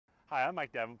Hi, I'm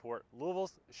Mike Davenport,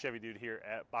 Louisville's Chevy dude here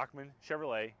at Bachman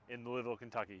Chevrolet in Louisville,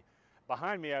 Kentucky.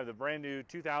 Behind me I have the brand new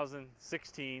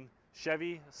 2016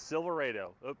 Chevy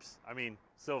Silverado.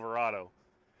 Silverado.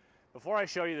 Before I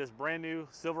show you this brand new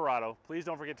Silverado, please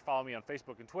don't forget to follow me on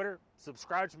Facebook and Twitter,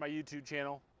 subscribe to my YouTube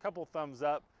channel, couple thumbs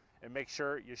up, and make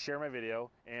sure you share my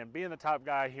video. And being the top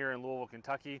guy here in Louisville,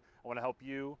 Kentucky, I want to help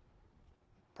you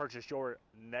purchase your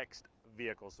next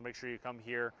vehicle. So make sure you come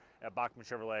here at Bachman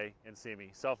Chevrolet and see me.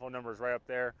 Cell phone number is right up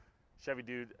there.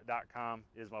 ChevyDude.com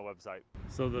is my website.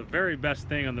 So the very best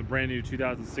thing on the brand new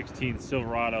 2016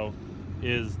 Silverado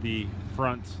is the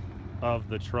front of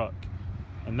the truck.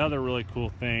 Another really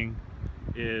cool thing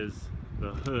is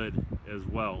the hood as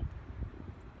well.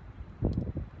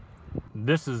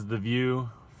 This is the view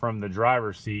from the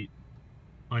driver's seat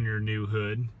on your new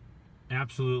hood.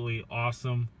 Absolutely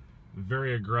awesome.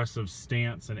 Very aggressive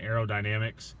stance and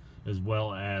aerodynamics as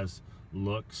well as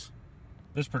looks.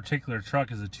 This particular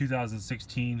truck is a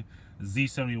 2016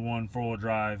 Z71 four-wheel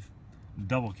drive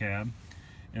double cab,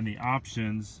 and the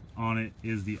options on it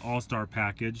is the All-Star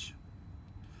package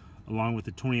along with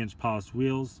the 20-inch polished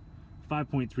wheels,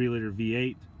 5.3 liter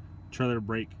V8, trailer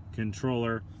brake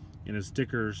controller, and his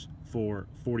stickers for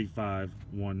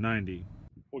 $45,190.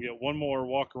 We'll get one more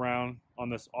walk around on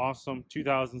this awesome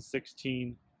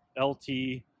 2016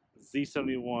 LT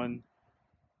Z71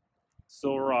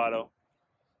 Silverado.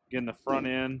 Again, the front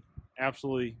end,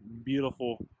 absolutely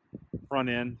beautiful front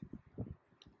end.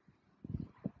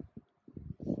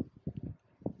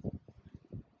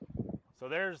 So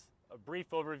there's a brief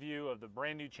overview of the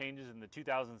brand new changes in the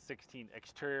 2016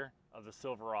 exterior of the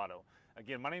Silverado.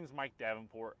 Again, my name is Mike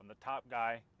Davenport. I'm the top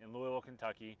guy in Louisville,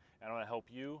 Kentucky, and I want to help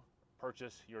you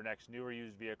purchase your next new or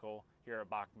used vehicle here at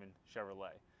Bachman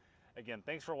Chevrolet. Again,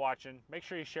 thanks for watching. Make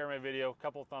sure you share my video,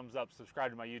 couple thumbs up,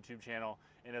 subscribe to my YouTube channel,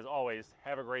 and as always,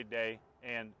 have a great day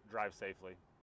and drive safely.